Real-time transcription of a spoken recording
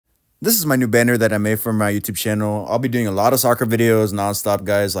This is my new banner that I made for my YouTube channel. I'll be doing a lot of soccer videos nonstop,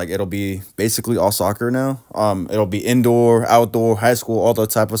 guys. Like, it'll be basically all soccer now. It'll be indoor, outdoor, high school, all the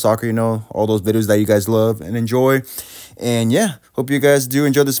type of soccer, you know, all those videos that you guys love and enjoy. And yeah, hope you guys do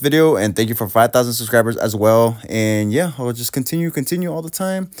enjoy this video, and thank you for 5,000 subscribers as well. And yeah, I'll just continue all the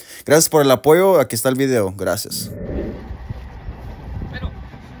time. Gracias por el apoyo. Aquí está el video. Gracias.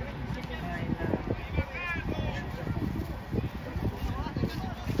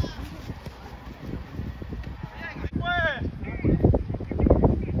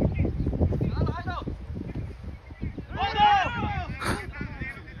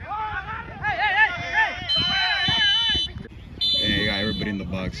 Yeah, you got everybody in the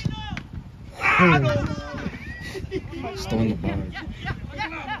box. Still in the box.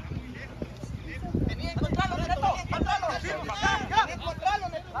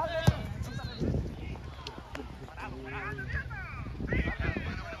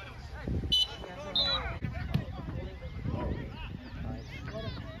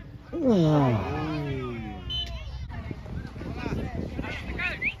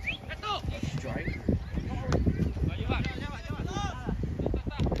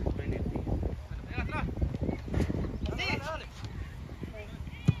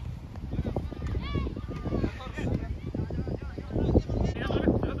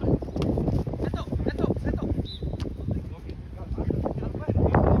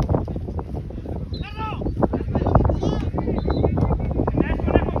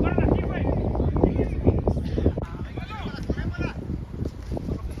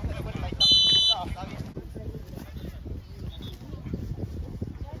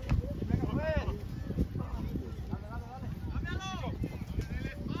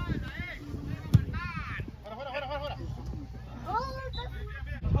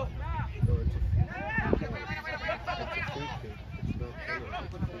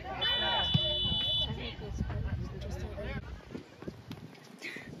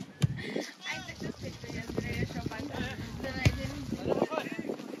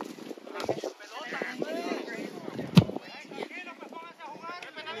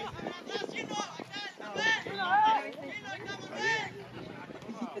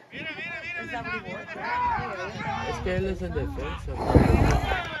 Es que él es el defensa.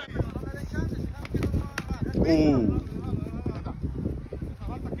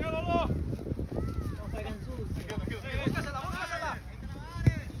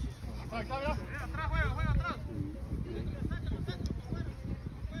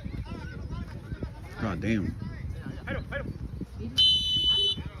 God damn.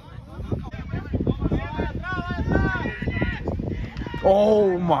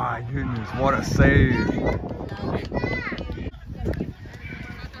 Oh my goodness, what a save.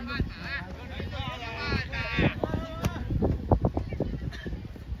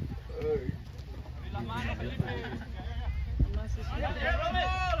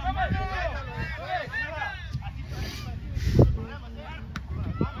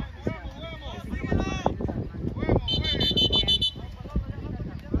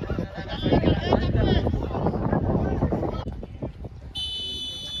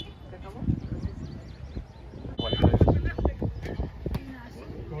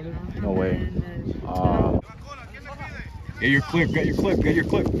 No way. Get your clip, get your clip, get your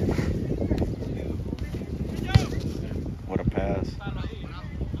clip. What a pass.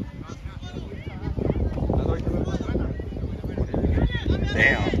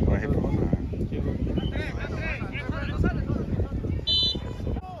 Damn, I hit him.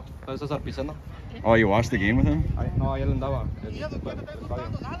 Oh, you watched the game with him? No, ayer andaba.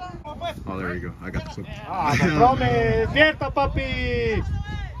 Oh, there you go. I got the clip. Ah, no promes, cierto, papi.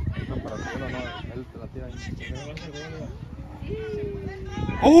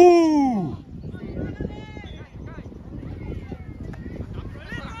 Oh!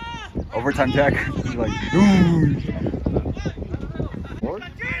 Overtime Jack. He's like, ooh.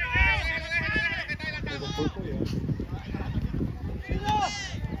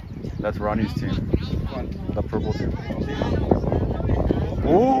 That's Ronnie's team. The purple team.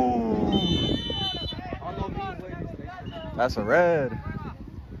 Ooh! That's a red.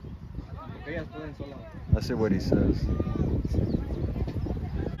 Let's see what he says.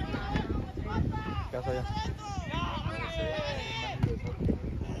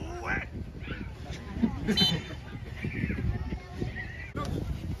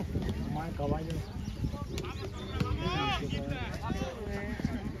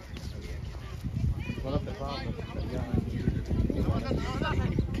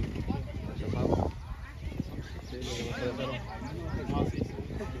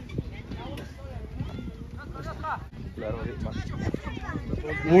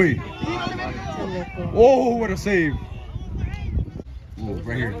 Oi. Oh, what a save. Oh,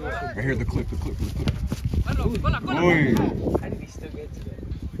 right here. Right here, the clip. Oi. How did he still get to that?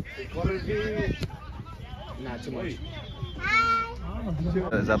 Not too much.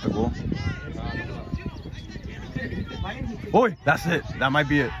 Is that the goal? Oi, that's it. That might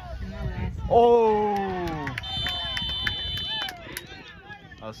be it. Oh.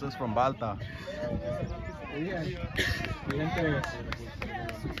 Assist from Balta.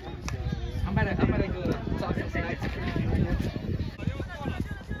 I'm gonna go talk to tonight.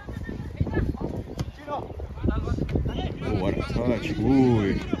 Oh, what a touch.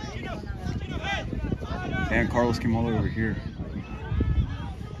 Ooh. And Carlos came all the way over here.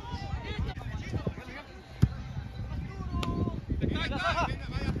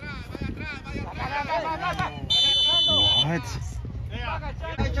 What?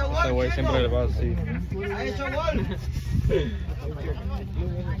 Este güey siempre le va así.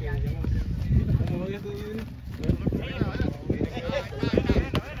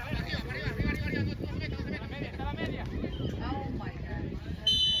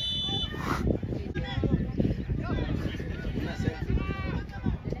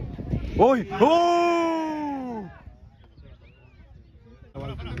 ¡Uy! ¡Oh!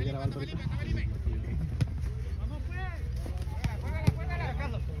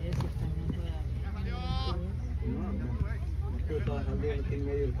 En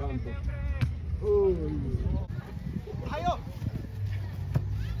medio del campo.